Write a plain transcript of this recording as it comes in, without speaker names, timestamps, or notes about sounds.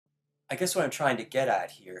I guess what I'm trying to get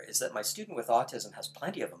at here is that my student with autism has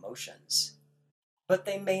plenty of emotions, but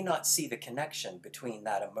they may not see the connection between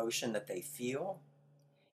that emotion that they feel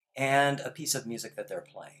and a piece of music that they're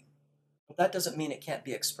playing. But that doesn't mean it can't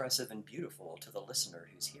be expressive and beautiful to the listener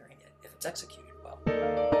who's hearing it if it's executed well.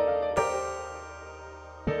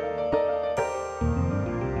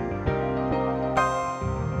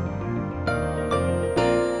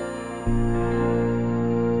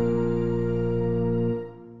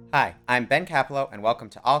 Hi, I'm Ben Capello, and welcome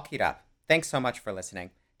to All Keyed Up. Thanks so much for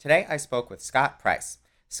listening. Today I spoke with Scott Price.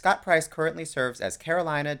 Scott Price currently serves as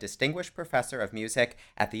Carolina Distinguished Professor of Music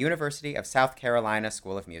at the University of South Carolina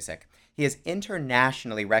School of Music. He is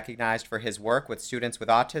internationally recognized for his work with students with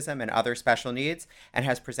autism and other special needs, and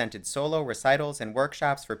has presented solo recitals and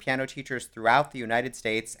workshops for piano teachers throughout the United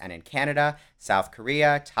States and in Canada, South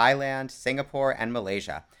Korea, Thailand, Singapore, and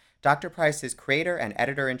Malaysia. Dr. Price is creator and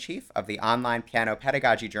editor-in-chief of the online piano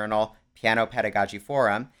pedagogy journal Piano Pedagogy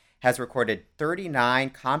Forum, has recorded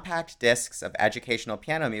 39 compact discs of educational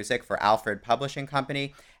piano music for Alfred Publishing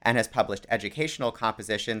Company, and has published educational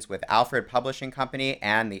compositions with Alfred Publishing Company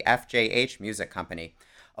and the FJH Music Company.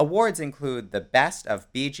 Awards include the Best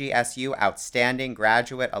of BGSU Outstanding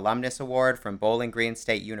Graduate Alumnus Award from Bowling Green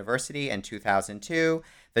State University in 2002,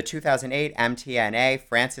 the 2008 MTNA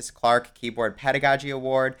Francis Clark Keyboard Pedagogy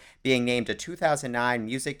Award, being named a 2009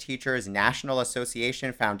 Music Teachers National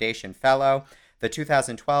Association Foundation Fellow, the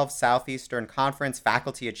 2012 Southeastern Conference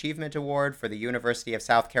Faculty Achievement Award for the University of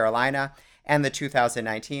South Carolina, and the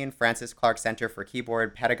 2019 Francis Clark Center for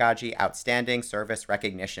Keyboard Pedagogy Outstanding Service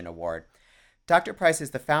Recognition Award. Dr. Price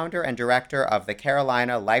is the founder and director of the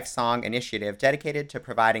Carolina Life Song Initiative, dedicated to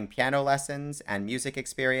providing piano lessons and music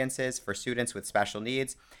experiences for students with special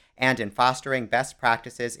needs, and in fostering best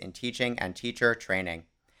practices in teaching and teacher training.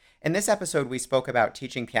 In this episode, we spoke about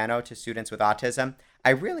teaching piano to students with autism.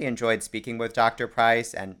 I really enjoyed speaking with Dr.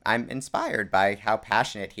 Price, and I'm inspired by how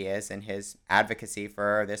passionate he is in his advocacy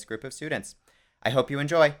for this group of students. I hope you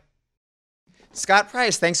enjoy. Scott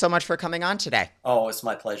Price, thanks so much for coming on today. Oh, it's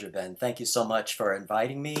my pleasure, Ben. Thank you so much for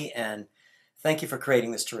inviting me, and thank you for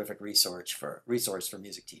creating this terrific resource for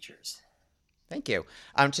music teachers. Thank you.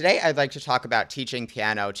 Today, I'd like to talk about teaching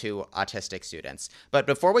piano to autistic students. But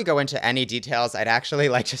before we go into any details, I'd actually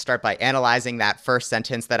like to start by analyzing that first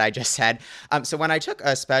sentence that I just said. So when I took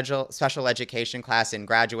a special education class in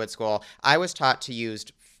graduate school, I was taught to use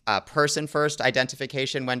person-first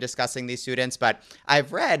identification when discussing these students, but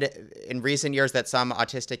I've read in recent years that some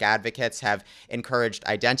autistic advocates have encouraged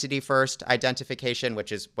identity-first identification,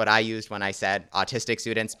 which is what I used when I said autistic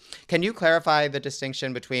students. Can you clarify the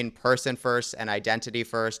distinction between person-first and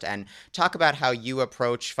identity-first, and talk about how you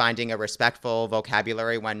approach finding a respectful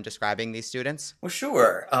vocabulary when describing these students? Well,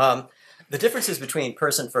 sure. The differences between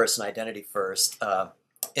person first and identity first.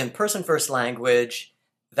 In person first language,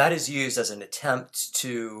 that is used as an attempt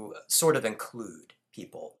to sort of include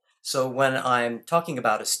people. So when I'm talking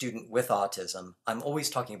about a student with autism, I'm always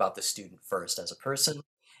talking about the student first as a person.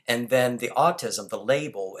 And then the autism, the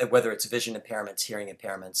label, whether it's vision impairments, hearing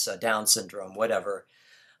impairments, Down syndrome, whatever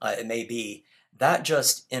it may be, that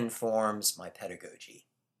just informs my pedagogy.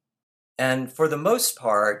 And for the most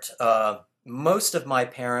part, most of my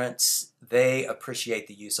parents, they appreciate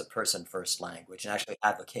the use of person first language and actually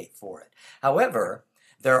advocate for it. However,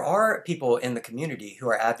 there are people in the community who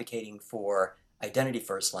are advocating for identity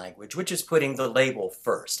first language, which is putting the label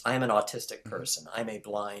first. I am an autistic person. I'm a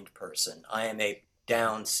blind person. I am a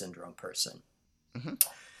Down syndrome person. Mm-hmm.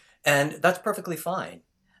 And that's perfectly fine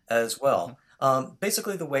as well.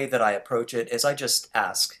 Basically, the way that I approach it is I just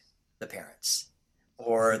ask the parents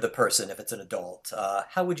or the person, if it's an adult,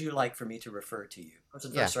 how would you like for me to refer to you?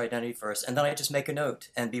 Person first or identity first? And then I just make a note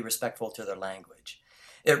and be respectful to their language.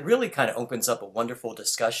 It really kind of opens up a wonderful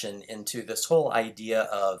discussion into this whole idea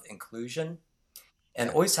of inclusion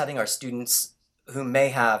and always having our students who may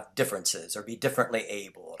have differences or be differently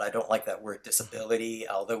abled. I don't like that word disability,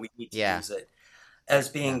 although we need to use it, as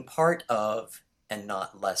being part of and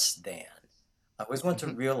not less than. I always want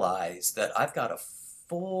to realize that I've got a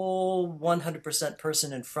full 100%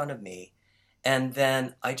 person in front of me, and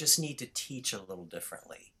then I just need to teach a little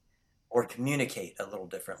differently or communicate a little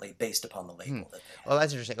differently based upon the label that they have. Well,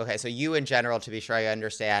 that's interesting. Okay, so you in general, to be sure I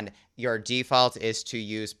understand, your default is to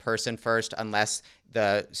use person first unless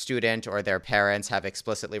the student or their parents have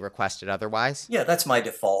explicitly requested otherwise? Yeah, that's my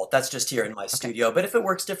default. That's just here in my studio. But if it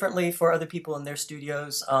works differently for other people in their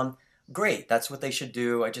studios, great. That's what they should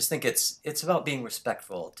do. I just think it's about being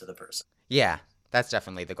respectful to the person. Yeah. That's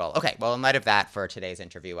definitely the goal. Okay, well, in light of that, for today's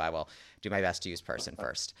interview, I will do my best to use person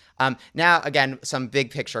first. Now, again, some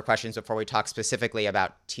big picture questions before we talk specifically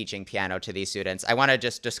about teaching piano to these students. I want to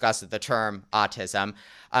just discuss the term autism.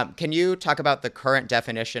 Can you talk about the current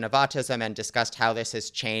definition of autism and discuss how this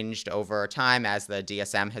has changed over time as the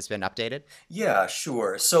DSM has been updated? Yeah,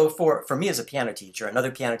 sure. So for me as a piano teacher, and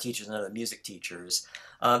other piano teachers and other music teachers,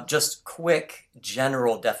 just quick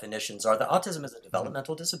general definitions are that autism is a Mm-hmm.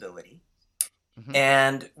 developmental disability, Mm-hmm.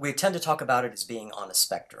 and we tend to talk about it as being on a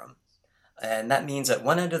spectrum. And that means at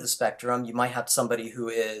one end of the spectrum, you might have somebody who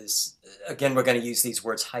is, again, we're going to use these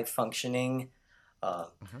words, high functioning, uh,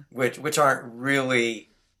 which aren't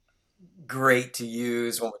really great to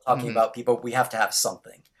use when we're talking Mm-hmm. about people. We have to have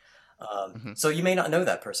something. Mm-hmm. So you may not know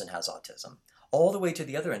that person has autism. All the way to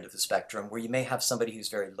the other end of the spectrum, where you may have somebody who's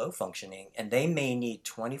very low functioning, and they may need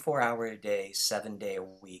 24-hour a day, 7-day a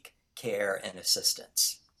week care and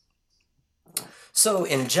assistance. So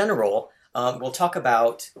in general, we'll talk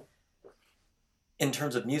about, in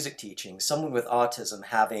terms of music teaching, someone with autism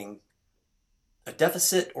having a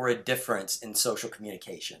deficit or a difference in social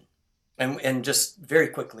communication. And just very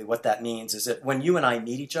quickly, what that means is that when you and I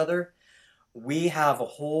meet each other, we have a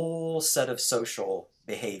whole set of social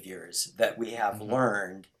behaviors that we have Mm-hmm.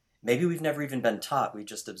 learned. Maybe we've never even been taught, we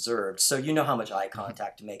just observed. So you know how much eye Mm-hmm.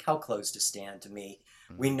 contact to make, how close to stand to me.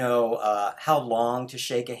 Mm-hmm. We know how long to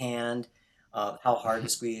shake a hand, how hard Mm-hmm. to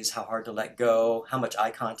squeeze, how hard to let go, how much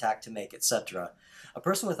eye contact to make, etc. A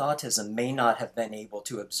person with autism may not have been able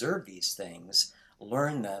to observe these things,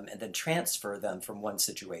 learn them, and then transfer them from one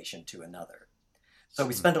situation to another. So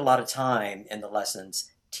we spend a lot of time in the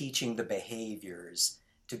lessons teaching the behaviors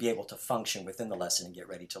to be able to function within the lesson and get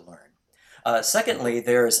ready to learn. Secondly,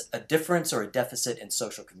 there's a difference or a deficit in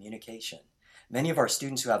social communication. Many of our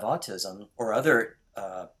students who have autism or other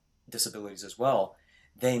disabilities as well,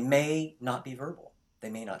 they may not be verbal. They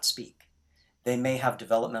may not speak. They may have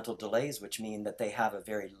developmental delays, which mean that they have a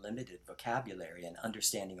very limited vocabulary and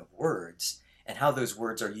understanding of words and how those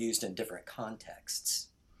words are used in different contexts.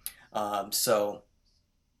 So,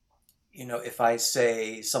 if I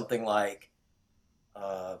say something like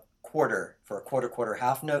quarter for a quarter, quarter,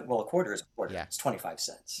 half note, well, a quarter is a quarter, Yeah. it's 25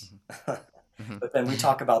 cents. Mm-hmm. But then we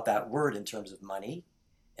talk about that word in terms of money,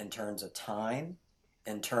 in terms of time,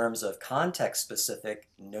 in terms of context specific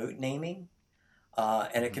note naming, and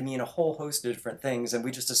it Mm-hmm. can mean a whole host of different things, and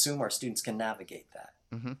we just assume our students can navigate that.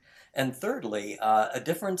 Mm-hmm. And thirdly, a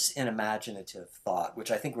difference in imaginative thought,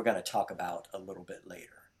 which I think we're going to talk about a little bit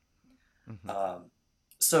later. Mm-hmm. Um,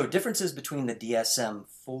 so differences between the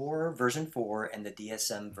DSM-4 version 4 and the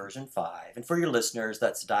DSM version 5. And for your listeners,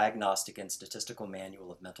 that's Diagnostic and Statistical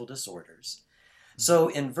Manual of Mental Disorders. So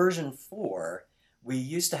in version 4, we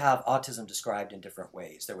used to have autism described in different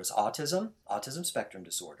ways. There was autism spectrum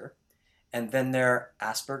disorder, and then there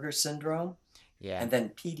Asperger's syndrome, Yeah. and then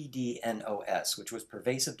PDD-NOS, which was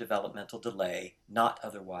pervasive developmental delay, not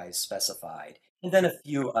otherwise specified, and then a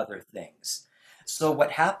few other things. So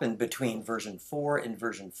what happened between version 4 and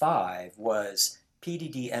version 5 was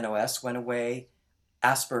PDD-NOS went away,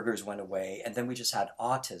 Asperger's went away, and then we just had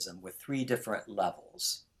autism with 3 different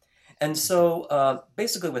levels. And Mm-hmm. so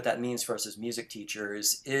basically what that means for us as music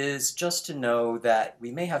teachers is just to know that we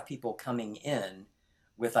may have people coming in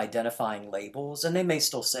with identifying labels, and they may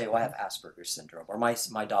still say, "Oh, I Mm-hmm. have Asperger's syndrome," or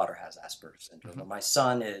my daughter has Asperger's syndrome, Mm-hmm. or my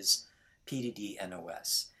son is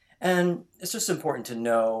PDD-NOS. And it's just important to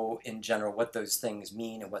know in general what those things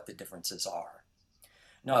mean and what the differences are.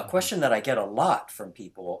 Now, a Mm-hmm. question that I get a lot from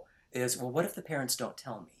people is, well, what if the parents don't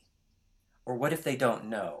tell me? Or what if they don't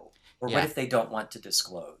know? Or what Yeah. if they don't want to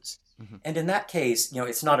disclose? Mm-hmm. And in that case,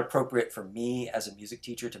 it's not appropriate for me as a music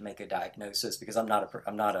teacher to make a diagnosis because I'm not a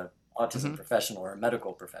autism Mm-hmm. professional or a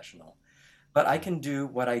medical professional. But I can do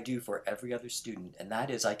what I do for every other student, and that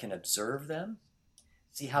is I can observe them,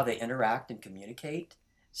 see how they interact and communicate,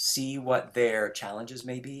 see what their challenges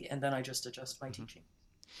may be, and then I just adjust my Mm-hmm. teaching.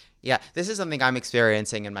 Yeah, this is something I'm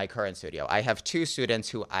experiencing in my current studio. I have two students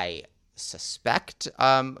who I suspect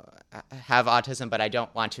have autism, but I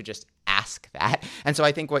don't want to just ask that. And so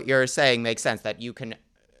I think what you're saying makes sense, that you can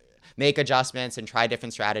make adjustments and try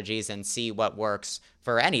different strategies and see what works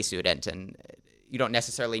for any student. And you don't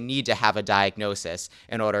necessarily need to have a diagnosis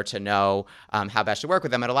in order to know how best to work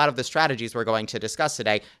with them. And a lot of the strategies we're going to discuss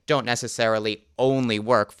today don't necessarily only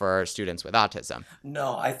work for students with autism.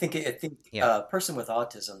 No, I think Yeah. a person with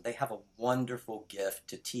autism, they have a wonderful gift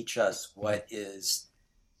to teach us Mm-hmm. what is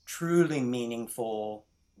truly meaningful,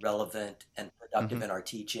 relevant, and productive Mm-hmm. in our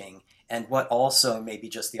teaching, and what also may be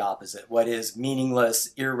just the opposite, what is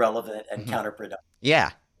meaningless, irrelevant, and Mm-hmm. counterproductive.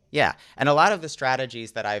 Yeah. Yeah, and a lot of the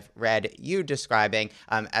strategies that I've read you describing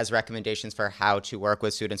as recommendations for how to work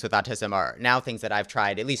with students with autism are now things that I've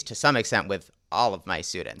tried, at least to some extent, with all of my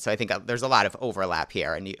students. So I think there's a lot of overlap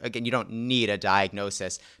here. And again, you don't need a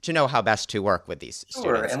diagnosis to know how best to work with these Sure.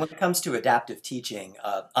 students. And when it comes to adaptive teaching,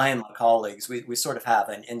 I and my colleagues, we sort of have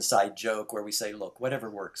an inside joke where we say, look, whatever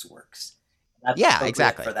works, works. That's Yeah, appropriate for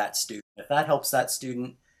exactly. that student. If that helps that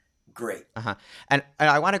student, great. Uh-huh. And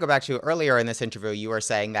I want to go back to earlier in this interview, you were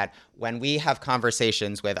saying that when we have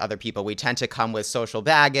conversations with other people, we tend to come with social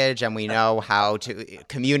baggage and we know how to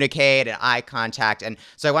communicate and eye contact. And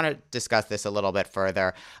so I want to discuss this a little bit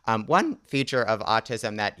further. One feature of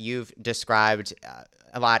autism that you've described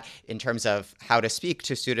a lot in terms of how to speak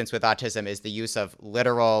to students with autism is the use of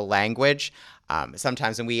literal language.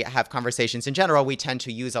 Sometimes when we have conversations in general, we tend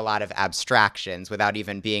to use a lot of abstractions without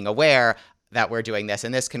even being aware that we're doing this.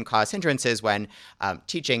 And this can cause hindrances when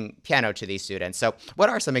teaching piano to these students. So what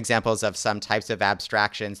are some examples of some types of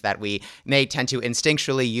abstractions that we may tend to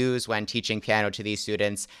instinctually use when teaching piano to these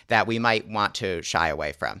students that we might want to shy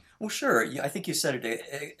away from? Well, sure. I think you said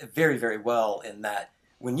it very, very well in that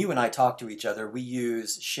when you and I talk to each other, we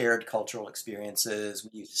use shared cultural experiences,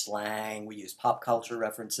 we use slang, we use pop culture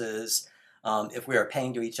references. If we are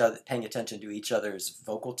paying attention to each other's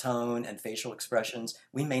vocal tone and facial expressions,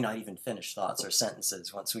 we may not even finish thoughts or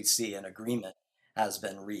sentences once we see an agreement has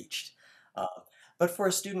been reached. Uh, but for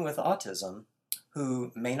a student with autism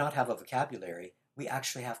who may not have a vocabulary, we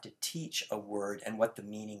actually have to teach a word and what the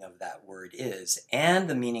meaning of that word is, and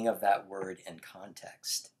the meaning of that word in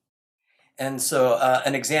context. And so,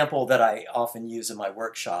 an example that I often use in my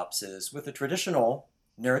workshops is with a traditional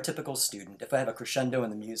neurotypical student. If I have a crescendo in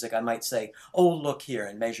the music, I might say, oh, look here,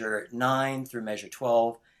 in measure 9 through measure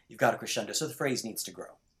 12, you've got a crescendo, so the phrase needs to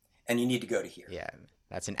grow, and you need to go to here. Yeah,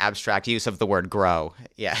 that's an abstract use of the word grow.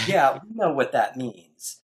 Yeah. Yeah, we know what that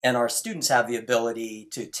means. And our students have the ability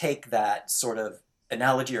to take that sort of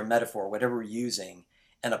analogy or metaphor, whatever we're using,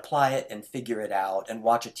 and apply it and figure it out and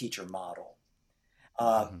watch a teacher model.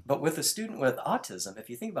 Mhm. But with a student with autism, if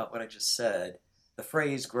you think about what I just said, the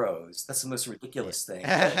phrase grows. That's the most ridiculous thing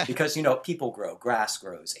Yeah. because, people grow, grass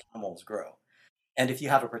grows, animals grow. And if you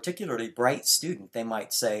have a particularly bright student, they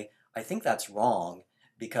might say, I think that's wrong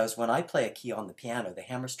because when I play a key on the piano, the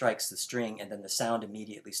hammer strikes the string and then the sound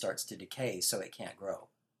immediately starts to decay, so it can't grow.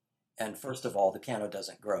 And first of all, the piano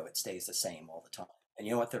doesn't grow, it stays the same all the time. And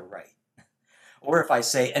you know what? They're right. Or if I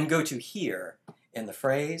say, and go to here in the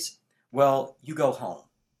phrase, well, you go home,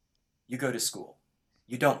 you go to school.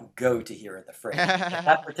 You don't go to here in the phrase. At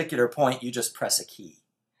that particular point, you just press a key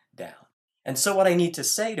down. And so, what I need to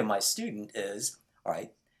say to my student is, all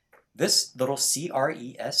right, this little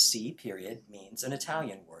CRESC period means an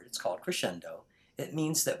Italian word. It's called crescendo. It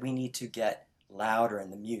means that we need to get louder in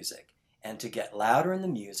the music. And to get louder in the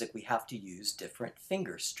music, we have to use different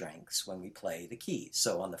finger strengths when we play the keys.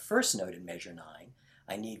 So on the first note in measure 9,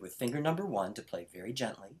 I need with finger number 1 to play very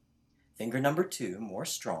gently, finger number 2 more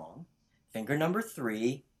strong, finger number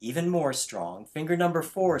 3 even more strong, finger number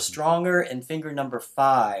 4 stronger, and finger number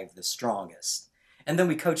 5 the strongest. And then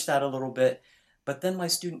we coach that a little bit, but then my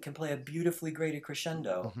student can play a beautifully graded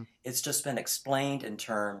crescendo. Mhm. It's just been explained in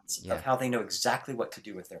terms of Yeah. how they know exactly what to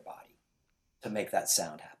do with their body to make that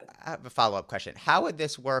sound happen. I have a follow-up question. How would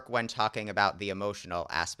this work when talking about the emotional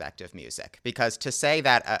aspect of music? Because to say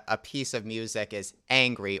that a piece of music is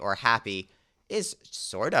angry or happy is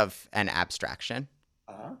sort of an abstraction.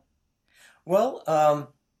 Uh-huh. Well,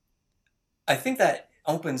 I think that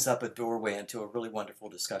opens up a doorway into a really wonderful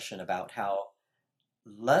discussion about how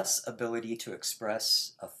less ability to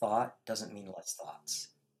express a thought doesn't mean less thoughts,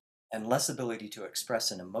 and less ability to express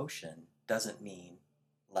an emotion doesn't mean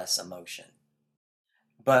less emotion.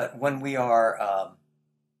 But when we are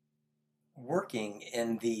working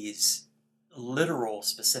in these literal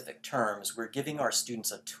specific terms, we're giving our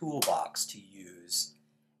students a toolbox to use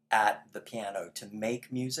at the piano to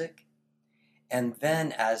make music. And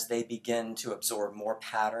then as they begin to absorb more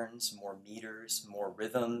patterns, more meters, more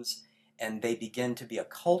rhythms, and they begin to be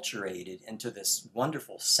acculturated into this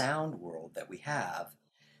wonderful sound world that we have,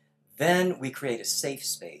 then we create a safe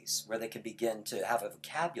space where they can begin to have a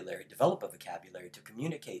vocabulary, develop a vocabulary to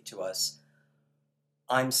communicate to us,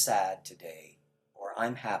 I'm sad today, or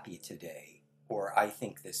I'm happy today, or I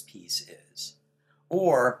think this piece is.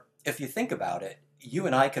 Or if you think about it, you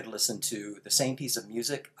and I could listen to the same piece of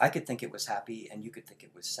music. I could think it was happy, and you could think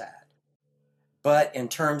it was sad. But in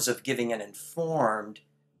terms of giving an informed,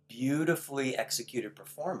 beautifully executed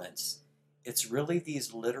performance, it's really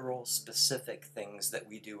these literal, specific things that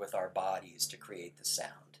we do with our bodies to create the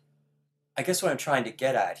sound. I guess what I'm trying to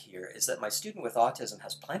get at here is that my student with autism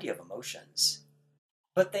has plenty of emotions.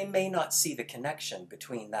 but they may not see the connection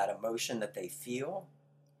between that emotion that they feel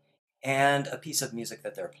and a piece of music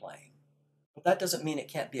that they're playing. But that doesn't mean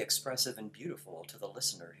it can't be expressive and beautiful to the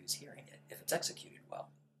listener who's hearing it if it's executed well.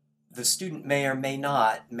 The student may or may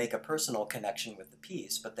not make a personal connection with the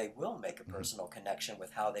piece, but they will make a Mhm. personal connection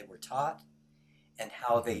with how they were taught and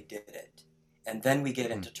how they Mhm. did it. And then we get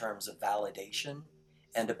Mm. into terms of validation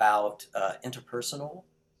and about interpersonal,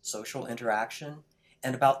 social interaction,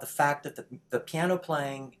 and about the fact that the piano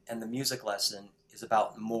playing and the music lesson is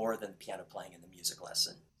about more than the piano playing and the music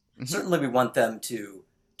lesson. Mhm. Certainly, we want them to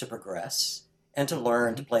progress and to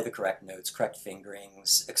learn to Mhm. play the correct notes, correct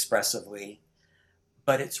fingerings expressively,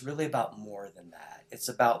 but it's really about more than that. It's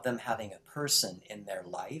about them having a person in their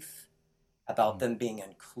life, about Mhm. them being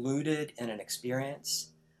included in an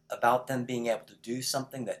experience, about them being able to do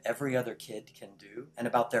something that every other kid can do, and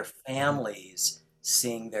about their Mhm. families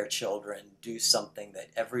seeing their children do something that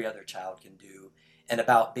every other child can do, and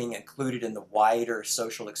about being included in the wider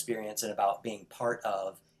social experience and about being part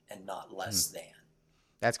of and not Mhm. less than.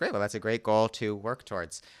 That's great. Well, that's a great goal to work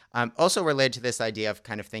towards. Also, related to this idea of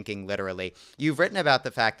kind of thinking literally, you've written about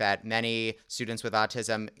the fact that many students with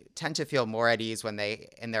autism tend to feel more at ease when they,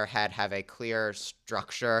 in their head, have a clear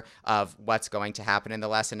structure of what's going to happen in the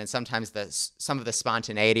lesson. And sometimes some of the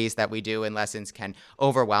spontaneities that we do in lessons can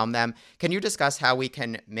overwhelm them. Can you discuss how we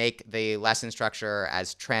can make the lesson structure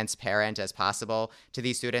as transparent as possible to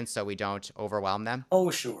these students so we don't overwhelm them?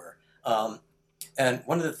 Oh, sure. And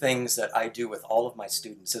one of the things that I do with all of my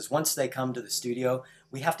students is once they come to the studio,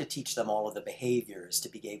 we have to teach them all of the behaviors to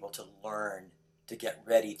be able to learn to get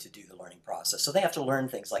ready to do the learning process. So they have to learn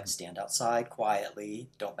things like stand outside quietly,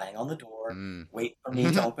 don't bang on the door, Mm. wait for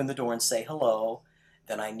me to open the door and say hello.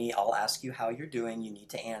 I'll ask you how you're doing. You need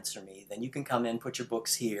to answer me. Then you can come in, put your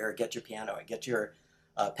books here, get your piano, get your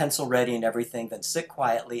pencil ready and everything. Then sit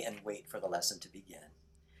quietly and wait for the lesson to begin.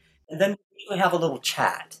 And then we have a little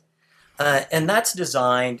chat. And that's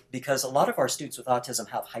designed because a lot of our students with autism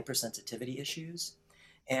have hypersensitivity issues,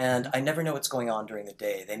 and Mhm. I never know what's going on during the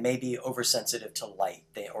day. They may be oversensitive to light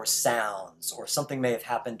or sounds, or something may have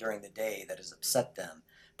happened during the day that has upset them.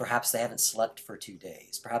 Perhaps they haven't slept for 2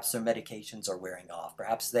 days. Perhaps their medications are wearing off.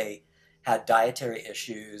 Perhaps they had dietary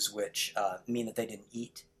issues, which mean that they didn't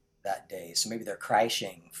eat that day. So maybe they're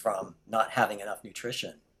crashing from not having enough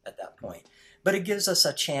nutrition at that point. But it gives us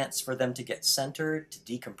a chance for them to get centered, to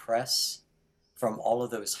decompress from all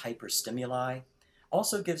of those hyper stimuli.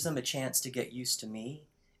 Also gives them a chance to get used to me,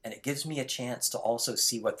 and it gives me a chance to also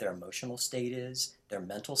see what their emotional state is, their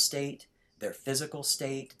mental state, their physical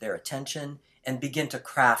state, their attention, and begin to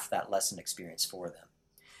craft that lesson experience for them.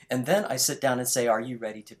 And then I sit down and say, "Are you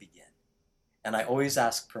ready to begin?" And I always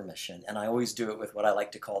ask permission, and I always do it with what I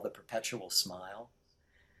like to call the perpetual smile,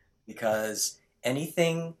 because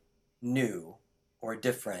anything new or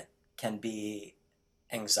different can be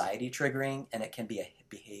anxiety triggering and it can be a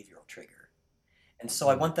behavioral trigger. And so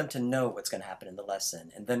I Mhm. want them to know what's going to happen in the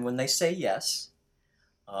lesson. And then when they say yes,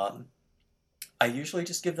 um, I usually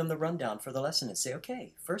just give them the rundown for the lesson and say,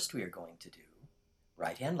 okay, first we are going to do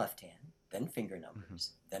right hand, left hand, then finger Mhm.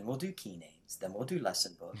 numbers, then we'll do key names, then we'll do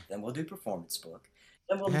lesson book, then we'll do performance book,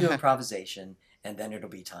 then we'll do Mhm. improvisation, and then it'll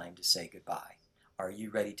be time to say goodbye. Are you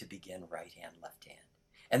ready to begin right hand, left hand?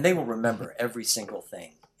 And they will remember every single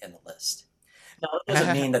thing in the list. Now, it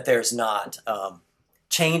doesn't mean that there's not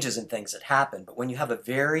changes and things that happen, but when you have a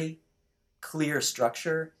very clear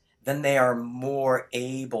structure, then they are more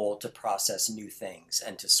able to process new things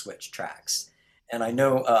and to switch tracks. And I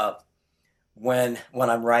know when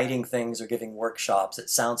I'm writing things or giving workshops, it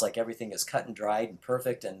sounds like everything is cut and dried and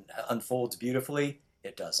perfect and unfolds beautifully.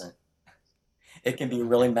 It doesn't. It can be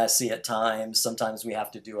really Okay. messy at times. Sometimes we have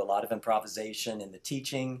to do a lot of improvisation in the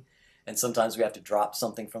teaching, and sometimes we have to drop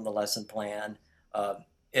something from the lesson plan.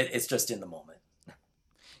 It's just in the moment.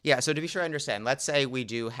 Yeah, so to be sure I understand, let's say we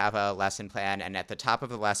do have a lesson plan, and at the top of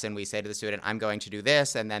the lesson, we say to the student, I'm going to do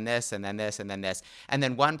this, and then this, and then this, and then this. And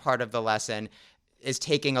then one part of the lesson is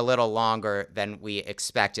taking a little longer than we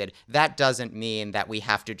expected. That doesn't mean that we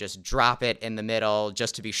have to just drop it in the middle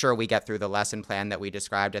just to be sure we get through the lesson plan that we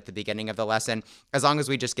described at the beginning of the lesson. As long as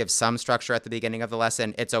we just give some structure at the beginning of the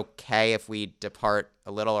lesson, it's okay if we depart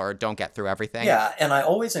a little or don't get through everything. Yeah, and I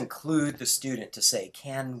always include the student to say,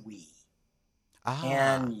 can we?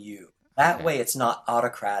 Can Ah, you? That okay. way it's not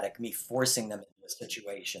autocratic, me forcing them into a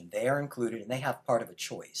situation. They are included and they have part of a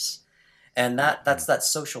choice. And that's Mhm. that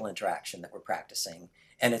social interaction that we're practicing.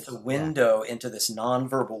 And it's a Yeah. window into this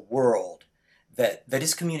nonverbal world that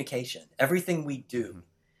is communication. Everything we do Mhm.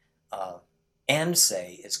 uh, and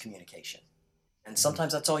say is communication. And Mhm.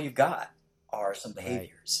 sometimes that's all you've got are some Right.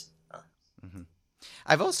 behaviors. Mhm.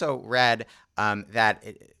 I've also read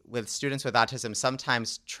with students with autism,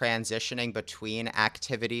 sometimes transitioning between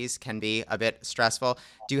activities can be a bit stressful.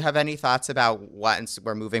 Do you have any thoughts about once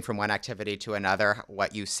we're moving from one activity to another,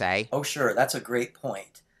 what you say? Oh, sure, that's a great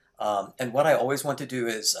point. And what I always want to do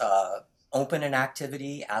is open an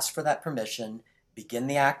activity, ask for that permission, begin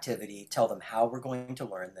the activity, tell them how we're going to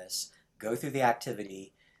learn this, go through the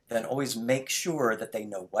activity, then always make sure that they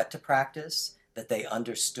know what to practice, that they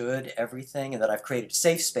understood everything, and that I've created a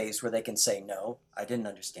safe space where they can say, no, I didn't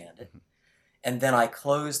understand it. Mhm. And then I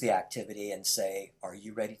close the activity and say, are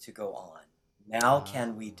you ready to go on? Now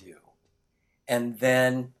can we Oh. do? And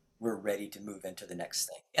then we're ready to move into the next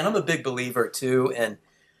thing. And I'm a big believer too. And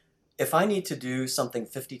if I need to do something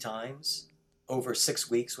 50 times over 6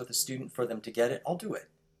 weeks with a student for them to get it, I'll do it.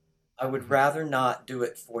 I would Mhm. rather not do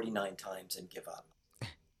it 49 times and give up.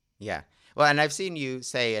 Yeah. Well, and I've seen you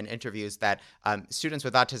say in interviews that students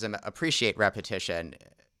with autism appreciate repetition,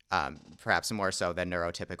 perhaps more so than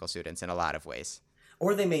neurotypical students in a lot of ways.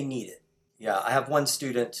 Or they may need it. Yeah, I have one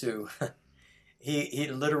student who he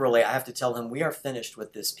literally, I have to tell him, we are finished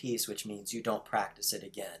with this piece, which means you don't practice it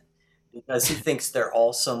again. Because he thinks they're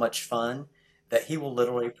all so much fun that he will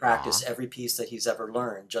literally practice Aw. every piece that he's ever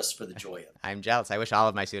learned just for the joy of it. I'm jealous. I wish all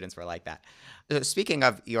of my students were like that. Speaking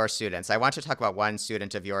of your students, I want to talk about one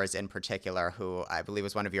student of yours in particular who I believe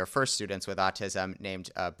was one of your first students with autism,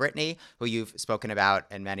 named Brittany, who you've spoken about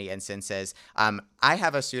in many instances. I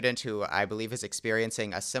have a student who I believe is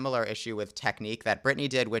experiencing a similar issue with technique that Brittany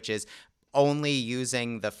did, which is only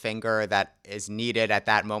using the finger that is needed at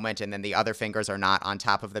that moment, and then the other fingers are not on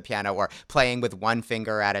top of the piano, or playing with one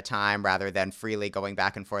finger at a time rather than freely going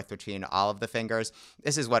back and forth between all of the fingers.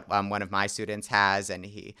 This is what one of my students has, and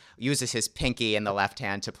he uses his pinky in the left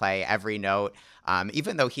hand to play every note.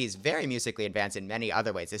 Even though he's very musically advanced in many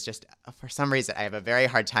other ways, it's just for some reason I have a very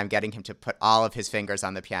hard time getting him to put all of his fingers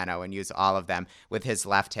on the piano and use all of them with his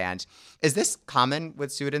left hand. Is this common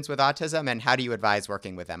with students with autism, and how do you advise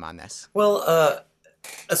working with them on this? Well,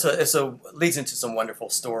 so leads into some wonderful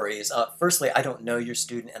stories. Firstly, I don't know your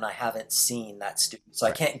student and I haven't seen that student, so I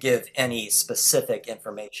Right. can't give any specific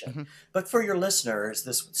information. Hmm. But for your listeners,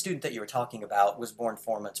 this student that you were talking about was born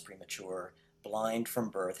 4 months premature, blind from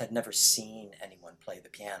birth, had never seen anyone play the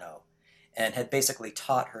piano, and had basically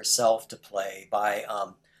taught herself to play by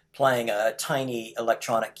playing a tiny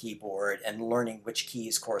electronic keyboard and learning which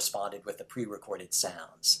keys corresponded with the pre-recorded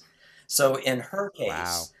sounds. So in her Wow.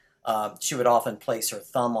 case, she would often place her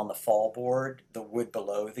thumb on the fall board, the wood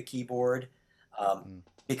below the keyboard, um, Mm.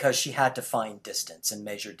 because she had to find distance and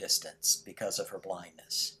measure distance because of her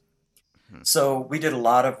blindness. Mhm. So we did a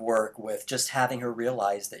lot of work with just having her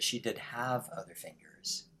realize that she did have other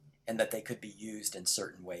fingers and that they could be used in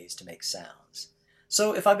certain ways to make sounds.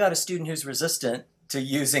 So if I've got a student who's resistant to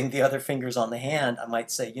using the other fingers on the hand, I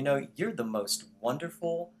might say, you're the most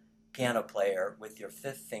wonderful piano player with your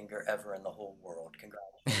fifth finger ever in the whole world.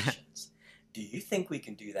 Congratulations. Do you think we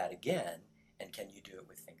can do that again? And can you do it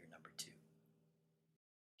with finger number two?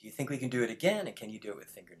 Do you think we can do it again? And can you do it with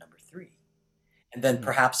finger number three? And then Mm.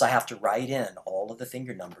 perhaps I have to write in all of the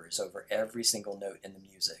finger numbers over every single note in the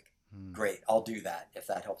music. Mm. Great, I'll do that if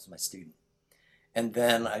that helps my student. And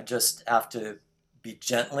then I just have to be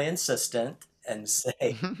gently insistent and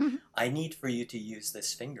say, I need for you to use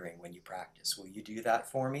this fingering when you practice. Will you do that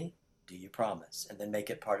for me? Do you promise? And then make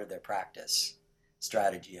it part of their practice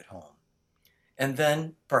strategy at home. And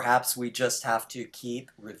then perhaps we just have to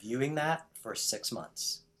keep reviewing that for 6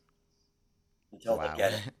 months until they Wow.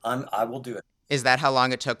 get it. I will do it. Is that how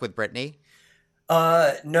long it took with Brittany?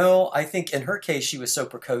 No, I think in her case, she was so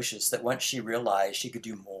precocious that once she realized she could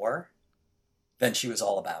do more, then she was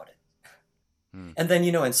all about it. Mm. And then,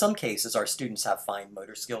 in some cases, our students have fine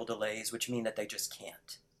motor skill delays, which mean that they just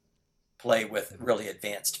can't play with Mhm. really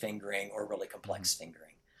advanced fingering or really Mhm. complex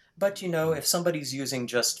fingering. But, Mhm. if somebody's using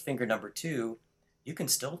just finger number two, you can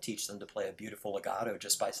still teach them to play a beautiful legato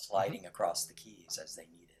just by Mhm. sliding across the keys as they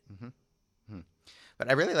need it. Mhm. Mhm. But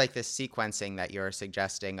I really like this sequencing that you're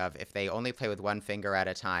suggesting of if they only play with one finger at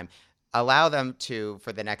a time, allow them to,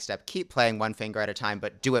 for the next step, keep playing one finger at a time,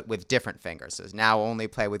 but do it with different fingers. So now only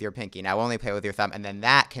play with your pinky, now only play with your thumb, and then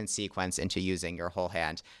that can sequence into using your whole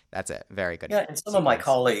hand. That's a very good Yeah, and some of my sequence.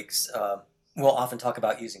 colleagues will often talk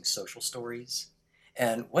about using social stories.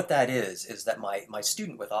 And what that is that my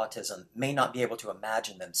student with autism may not be able to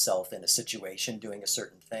imagine themselves in a situation doing a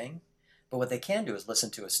certain thing. But what they can do is listen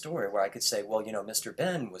to a story where I could say, well, Mr.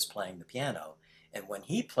 Ben was playing the piano. And when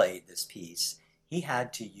he played this piece, he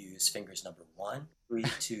had to use fingers number one, three,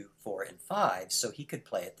 two, four, and five so he could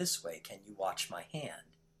play it this way. Can you watch my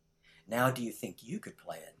hand? Now, do you think you could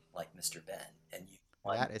play it like Mr. Ben? And you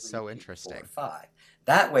one, That is two, so three, four, interesting. five.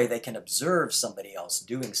 That way they can observe somebody else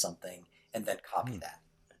doing something and then copy Hmm. that.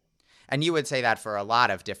 And you would say that for a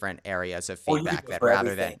lot of different areas of Or you could feedback, go that for rather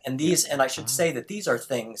everything. than, And yeah. and I should Ah. say that these are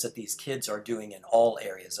things that these kids are doing in all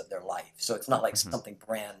areas of their life. So it's not like Hmm. something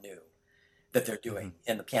brand new that they're Hmm. doing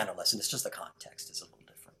in the piano lesson. It's just the context is a little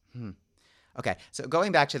different. Hmm. Okay, so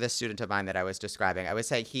going back to this student of mine that I was describing, I would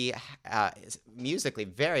say he is musically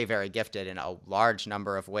very, very gifted in a large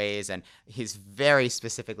number of ways, and he's very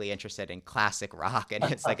specifically interested in classic rock, and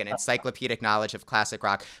it's like an encyclopedic knowledge of classic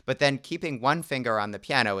rock. But then keeping one finger on the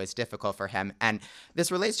piano is difficult for him, and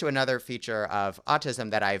this relates to another feature of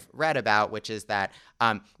autism that I've read about, which is that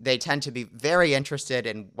they tend to be very interested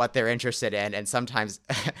in what they're interested in, and sometimes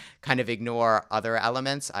kind of ignore other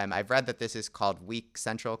elements. I've read that this is called weak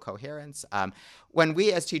central coherence. When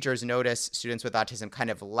we as teachers notice students with autism kind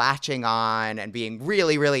of latching on and being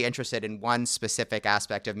really, really interested in one specific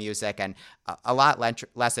aspect of music and a lot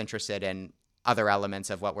less interested in other elements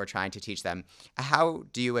of what we're trying to teach them, how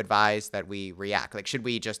do you advise that we react? Like, should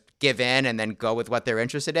we just give in and then go with what they're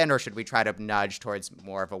interested in, or should we try to nudge towards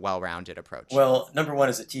more of a well-rounded approach? Well, number one,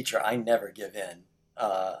 as a teacher, I never give in.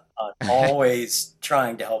 I'm always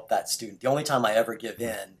trying to help that student. The only time I ever give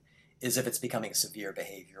in is if it's becoming a severe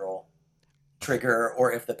behavioral Okay. trigger,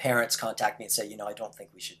 or if the parents contact me and say, I don't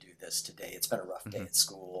think we should do this today. It's been a rough day Hmm. at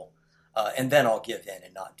school. And then I'll give in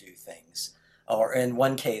and not do things. Or in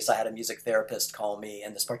one case, I had a music therapist call me,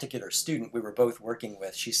 and this particular student we were both working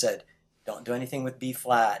with, she said, don't do anything with B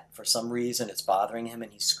flat. For some reason, it's bothering him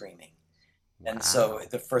and he's screaming. And so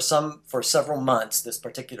Wow. for several months, this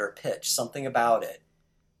particular pitch, something about it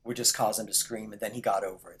would just cause him to scream, and then he got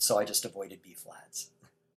over it. So I just avoided B flats.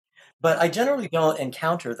 But I generally don't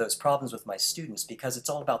encounter those problems with my students because it's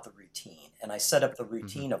all about the routine. And I set up the Hmm.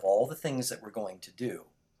 routine of all the things that we're going to do.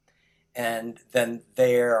 And then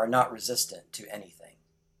they are not resistant to anything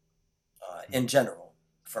in general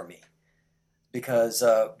for me because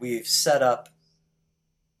we've set up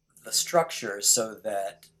the structures so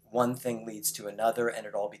that one thing leads to another and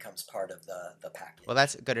it all becomes part of the Well, package.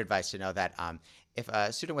 that's good advice to know that if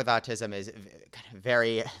a student with autism is kind of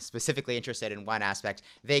very specifically interested in one aspect,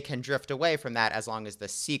 they can drift away from that as long as the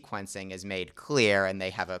sequencing is made clear and they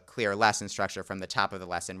have a clear lesson structure from the top of the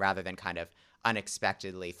lesson rather than kind of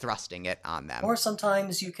unexpectedly thrusting it on them. Or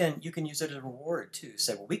sometimes you can use it as a reward too.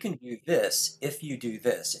 Say, well, we can do this if you do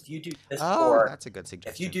this. Oh, that's a good If you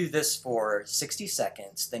suggestion. do this for 60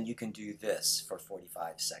 seconds, then you can do this for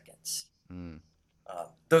 45 seconds. Mm,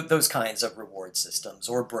 Those kinds of reward systems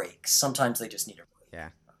or breaks. Sometimes they just need a break. yeah.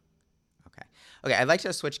 Okay. Okay, I'd like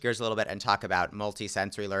to switch gears a little bit and talk about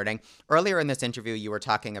multisensory learning. Earlier in this interview, you were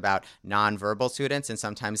talking about nonverbal students, and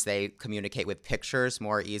sometimes they communicate with pictures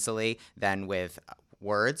more easily than with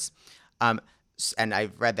words. Um, and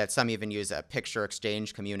I've read that some even use a picture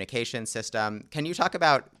exchange communication system. Can you talk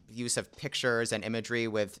about use of pictures and imagery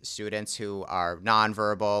with students who are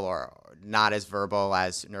nonverbal or not as verbal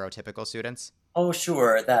as neurotypical students? Oh,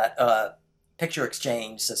 sure. That picture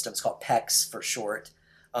exchange system is called PEX for short.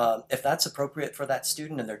 If that's appropriate for that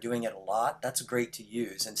student and they're doing it a lot, that's great to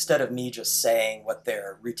use. Instead of me just saying what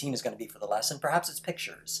their routine is going to be for the lesson, perhaps it's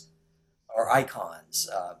pictures or icons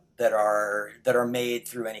that are made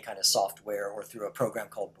through any kind of software or through a program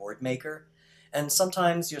called BoardMaker. And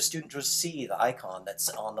sometimes your student just see the icon that's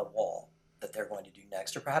on the wall that they're going to do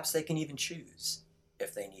next, or perhaps they can even choose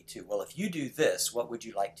if they need to. Well, if you do this, what would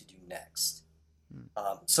you like to do next?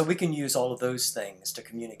 Hmm. So we can use all of those things to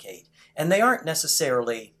communicate. And they aren't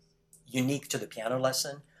necessarily unique to the piano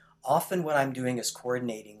lesson. Often what I'm doing is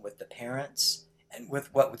coordinating with the parents and with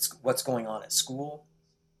what's going on at school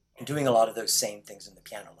and doing a lot of those same things in the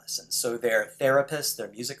piano lessons. So their therapists, their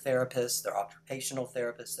music therapists, their occupational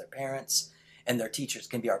therapists, their parents, and their teachers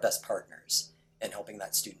can be our best partners in helping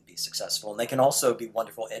that student be successful. And they can also be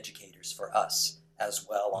wonderful educators for us as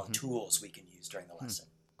well on Mm-hmm. tools we can use during the Hmm. lesson.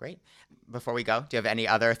 Great. Before we go, do you have any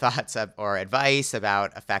other thoughts or advice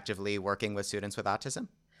about effectively working with students with autism?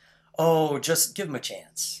 Oh, just give them a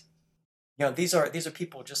chance. These are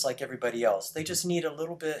people just like everybody else. They Hmm. just need a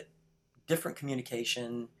little bit different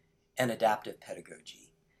communication and adaptive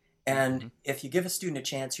pedagogy. And Hmm. if you give a student a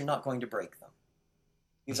chance, you're not going to break them.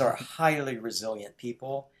 These are Hmm. highly resilient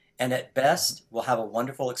people, and at Hmm. best will have a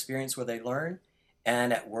wonderful experience where they learn,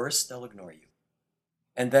 and at worst they'll ignore you.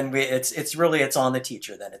 And then it's on the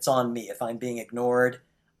teacher then. It's on me. If I'm being ignored,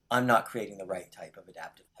 I'm not creating the right type of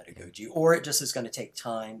adaptive Yeah. pedagogy, or it just is going to take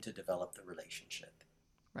time to develop the relationship.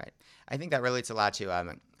 Right. I think that relates a lot to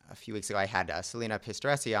a few weeks ago, I had Selena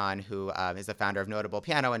Pistoresi on, who is the founder of Notable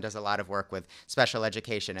Piano and does a lot of work with special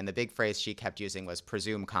education. And the big phrase she kept using was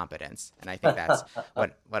presume competence. And I think that's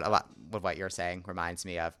what you're saying reminds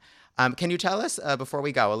me of. Can you tell us, before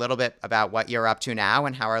we go, a little bit about what you're up to now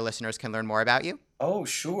and how our listeners can learn more about you? Oh,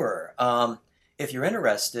 sure. If you're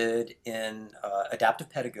interested in adaptive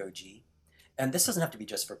pedagogy, and this doesn't have to be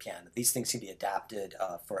just for piano, these things can be adapted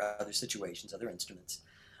for other situations, other instruments.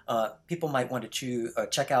 People might want to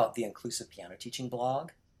check out the Inclusive Piano Teaching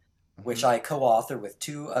blog, which I co-author with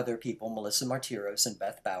two other people, Melissa Martiros and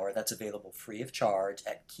Beth Bauer. That's available free of charge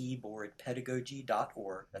at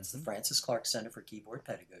keyboardpedagogy.org. That's the Francis Clark Center for Keyboard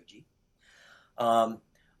Pedagogy.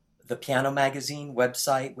 The Piano Magazine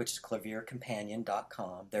website, which is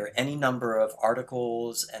claviercompanion.com. There are any number of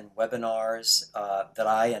articles and webinars that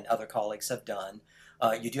I and other colleagues have done.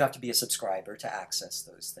 You do have to be a subscriber to access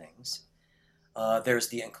those things. There's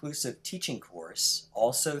the Inclusive Teaching course,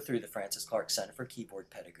 also through the Francis Clark Center for Keyboard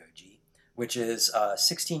Pedagogy, which is a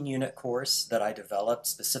 16-unit course that I developed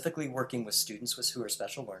specifically working with students who are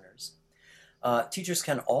special learners. Teachers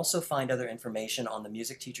can also find other information on the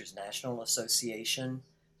Music Teachers National Association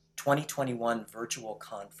 2021 virtual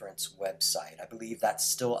conference website. I believe that's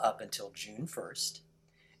still up until June 1st.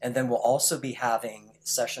 And then we'll also be having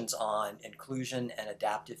sessions on inclusion and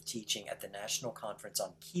adaptive teaching at the National Conference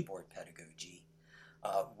on Keyboard Pedagogy,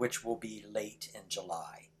 which will be late in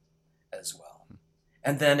July as well.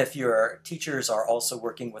 And then if your teachers are also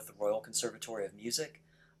working with the Royal Conservatory of Music,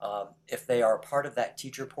 if they are part of that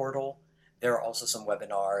teacher portal, there are also some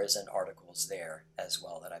webinars and articles there as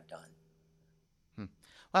well that I've done.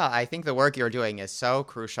 Well, I think the work you're doing is so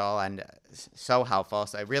crucial and so helpful.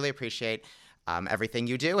 So I really appreciate everything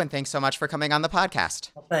you do. And thanks so much for coming on the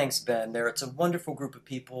podcast. Well, thanks, Ben. It's a wonderful group of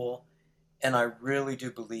people. And I really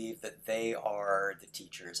do believe that they are the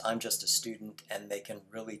teachers. I'm just a student, and they can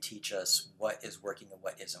really teach us what is working and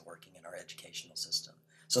what isn't working in our educational system.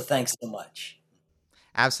 So thanks so much.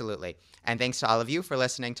 Absolutely. And thanks to all of you for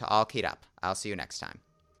listening to All Keyed Up. I'll see you next time.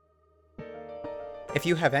 If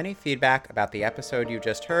you have any feedback about the episode you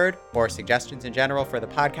just heard or suggestions in general for the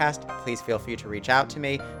podcast, please feel free to reach out to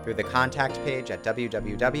me through the contact page at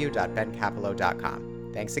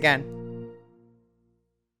www.bencapello.com. Thanks again.